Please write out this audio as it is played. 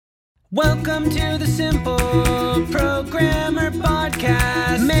Welcome to the Simple Programmer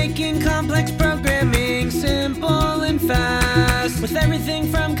Podcast, making complex programming simple and fast, with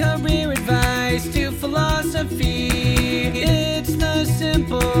everything from career advice to philosophy. It's the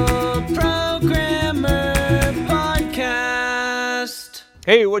Simple Programmer Podcast.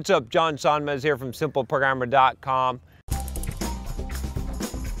 Hey, what's up? John Sonmez here from SimpleProgrammer.com.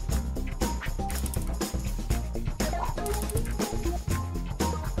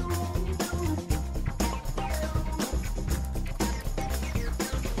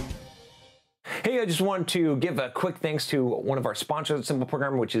 Hey, I just want to give a quick thanks to one of our sponsors at Simple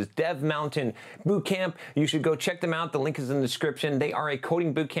Programmer, which is Dev Mountain Bootcamp. You should go check them out. The link is in the description. They are a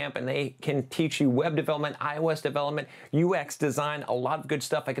coding bootcamp, and they can teach you web development, iOS development, UX design, a lot of good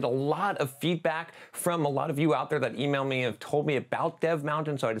stuff. I get a lot of feedback from a lot of you out there that email me and have told me about Dev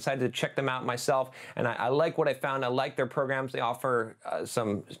Mountain, so I decided to check them out myself, and I like what I found. I like their programs. They offer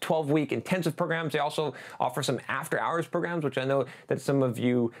some 12-week intensive programs. They also offer some after-hours programs, which I know that some of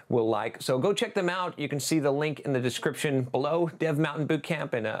you will like. So go check them out. You can see the link in the description below, Dev Mountain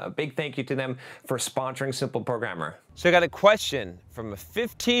Bootcamp, and a big thank you to them for sponsoring Simple Programmer. So I got a question from a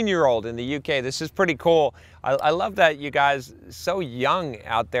 15-year-old in the UK. This is pretty cool. I love that you guys so young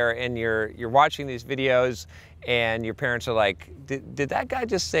out there and you're watching these videos and your parents are like, did that guy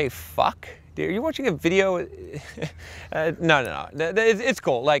just say fuck? Are you watching a video? No. It's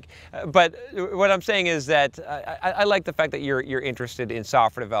cool. But what I'm saying is that I like the fact that you're interested in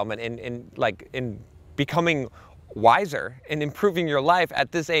software development and in becoming wiser and improving your life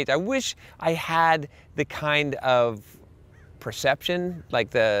at this age. I wish I had the kind of perception,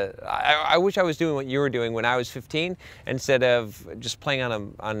 I wish I was doing what you were doing when I was 15 instead of just playing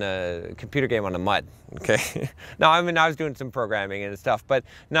on a computer game on the mud. Okay. No, I mean I was doing some programming and stuff, but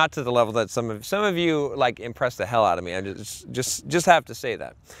not to the level that some of you impressed the hell out of me. I just have to say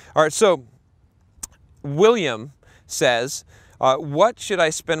that. All right. So William says, what should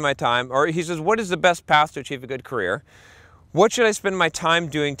I spend my time? Or he says, what is the best path to achieve a good career? What should I spend my time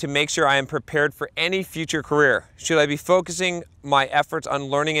doing to make sure I am prepared for any future career? Should I be focusing my efforts on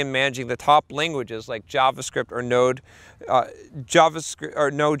learning and managing the top languages like JavaScript or Node.js,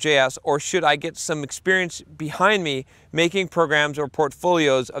 or should I get some experience behind me making programs or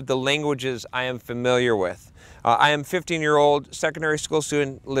portfolios of the languages I am familiar with? I am a 15-year-old secondary school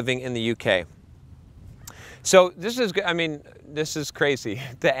student living in the UK. So this is crazy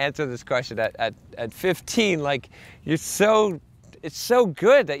to answer this question at 15. It's so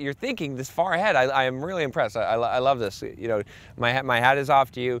good that you're thinking this far ahead. I am really impressed. I love this. My hat is off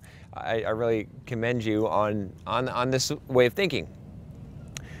to you. I really commend you on this way of thinking.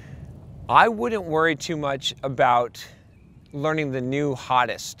 I wouldn't worry too much about learning the new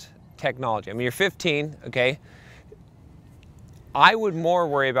hottest technology. I mean, you're 15, okay? I would more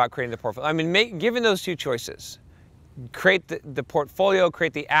worry about creating the portfolio. I mean, given those two choices, create the portfolio,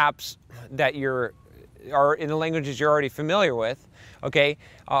 create the apps that are in the languages you're already familiar with, okay?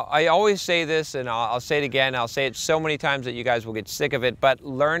 I always say this, and I'll say it again. I'll say it so many times that you guys will get sick of it, but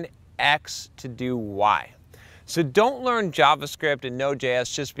learn X to do Y. So don't learn JavaScript and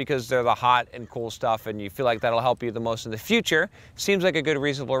Node.js just because they're the hot and cool stuff and you feel like that'll help you the most in the future. Seems like a good,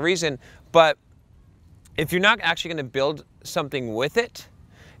 reasonable reason, but if you're not actually going to build something with it,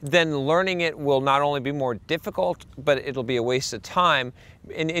 then learning it will not only be more difficult, but it'll be a waste of time.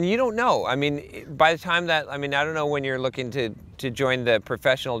 And you don't know. I mean, by the time that, I don't know when you're looking to join the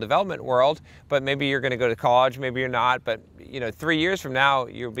professional development world, but maybe you're going to go to college, maybe you're not. But 3 years from now,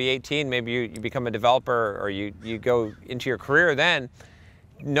 you'll be 18, maybe you become a developer or you go into your career then.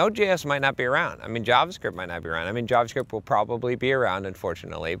 Node.js might not be around. JavaScript might not be around. JavaScript will probably be around,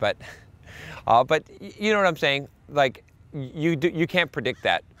 unfortunately, but you know what I'm saying? You can't predict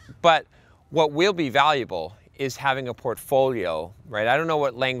that. But what will be valuable is having a portfolio, right? I don't know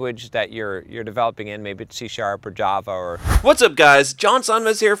what language that you're developing in. Maybe it's C# or Java or... What's up, guys? John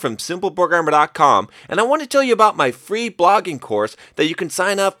Sonmez here from SimpleProgrammer.com, and I want to tell you about my free blogging course that you can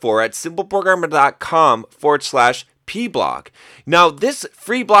sign up for at SimpleProgrammer.com/pblog. Now, this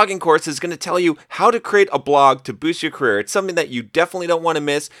free blogging course is going to tell you how to create a blog to boost your career. It's something that you definitely don't want to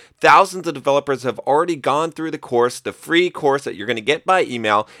miss. Thousands of developers have already gone through the course, the free course that you're going to get by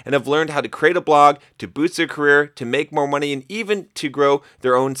email, and have learned how to create a blog to boost their career, to make more money, and even to grow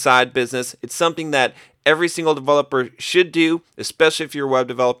their own side business. It's something that every single developer should do, especially if you're a web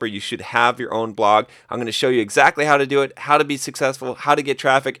developer. You should have your own blog. I'm going to show you exactly how to do it, how to be successful, how to get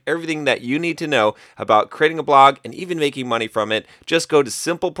traffic, everything that you need to know about creating a blog and even making money from it. Just go to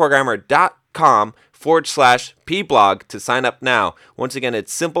simpleprogrammer.com/pblog to sign up now. Once again,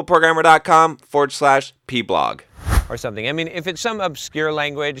 it's simpleprogrammer.com/pblog. or something. I mean, if it's some obscure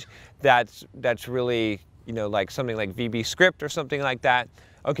language that's really, you know, like something like VB script or something like that,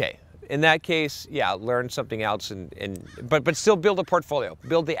 okay. In that case, yeah, learn something else, but still build a portfolio,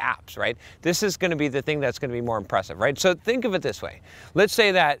 build the apps, right? This is going to be the thing that's going to be more impressive, right? So think of it this way. Let's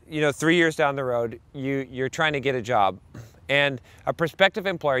say that, you know, 3 years down the road, you're trying to get a job, and a prospective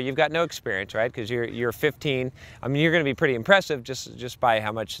employer, you've got no experience, right? Because you're 15. I mean, you're going to be pretty impressive just by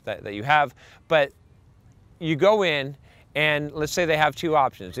how much that you have, but you go in, and let's say they have two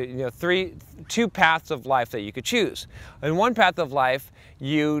options, you know, two paths of life that you could choose. In one path of life,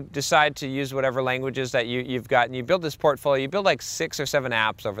 you decide to use whatever languages that you've got, and you build this portfolio. You build like 6 or 7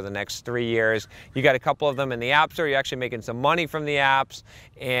 apps over the next 3 years. You got a couple of them in the App Store. You're actually making some money from the apps,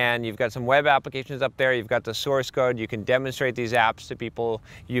 and you've got some web applications up there. You've got the source code. You can demonstrate these apps to people.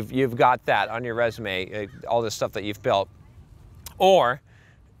 You've got that on your resume, all the stuff that you've built. Or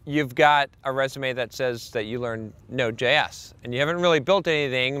you've got a resume that says that you learned Node.js and you haven't really built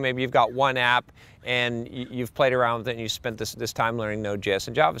anything. Maybe you've got one app and you've played around with it and you spent this time learning Node.js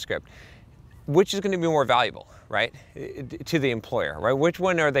and JavaScript. Which is going to be more valuable, right, to the employer, right? Which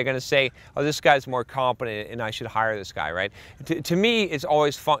one are they going to say, oh, this guy's more competent and I should hire this guy, right? To me, it's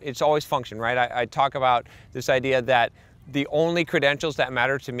always function, right? I talk about this idea that the only credentials that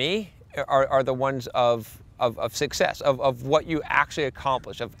matter to me are the ones of success, of what you actually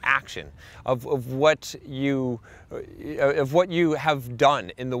accomplish, of action, of what you have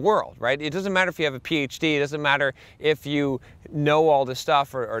done in the world, right? It doesn't matter if you have a PhD, it doesn't matter if you know all this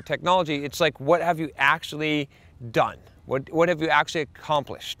stuff or technology. It's like, what have you actually done? What have you actually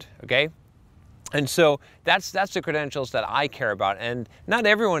accomplished, okay? And so that's the credentials that I care about, and not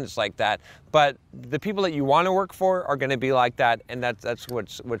everyone is like that, but the people that you want to work for are going to be like that, and that's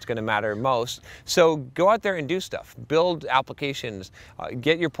what's going to matter most. So go out there and do stuff, build applications,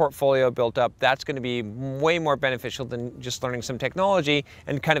 get your portfolio built up. That's going to be way more beneficial than just learning some technology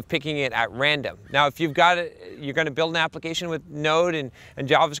and kind of picking it at random. Now, if you've got it, you're going to build an application with Node and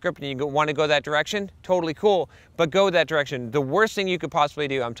JavaScript, and you want to go that direction, totally cool, but go that direction. The worst thing you could possibly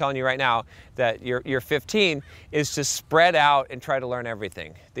do, I'm telling you right now, that you're 15, is to spread out and try to learn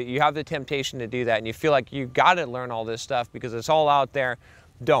everything. That you have the temptation to do that, and you feel like you got to learn all this stuff because it's all out there.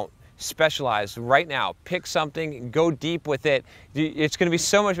 Don't. Specialize right now. Pick something, go deep with it. It's going to be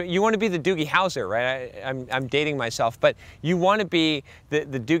so much. You want to be the Doogie Howser, right? I'm dating myself, but you want to be the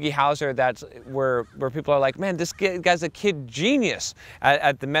Doogie Howser that's where people are like, man, this guy's a kid genius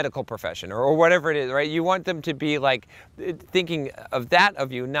at the medical profession or whatever it is, right? You want them to be like thinking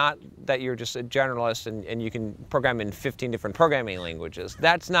of you, not that you're just a generalist and you can program in 15 different programming languages.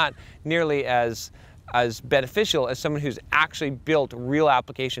 That's not nearly as beneficial as someone who's actually built real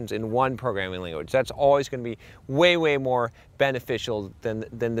applications in one programming language. That's always going to be way, way more beneficial than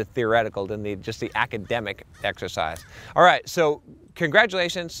the theoretical, than just the academic exercise. All right, so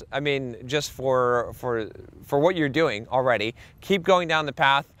congratulations. I mean, just for what you're doing already. Keep going down the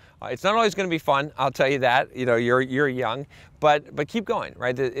path. It's not always going to be fun, I'll tell you that. You know, you're young, but keep going,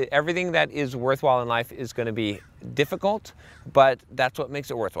 right? Everything that is worthwhile in life is going to be difficult, but that's what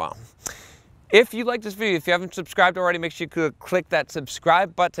makes it worthwhile. If you like this video, if you haven't subscribed already, make sure you click that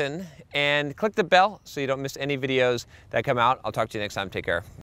subscribe button and click the bell so you don't miss any videos that come out. I'll talk to you next time. Take care.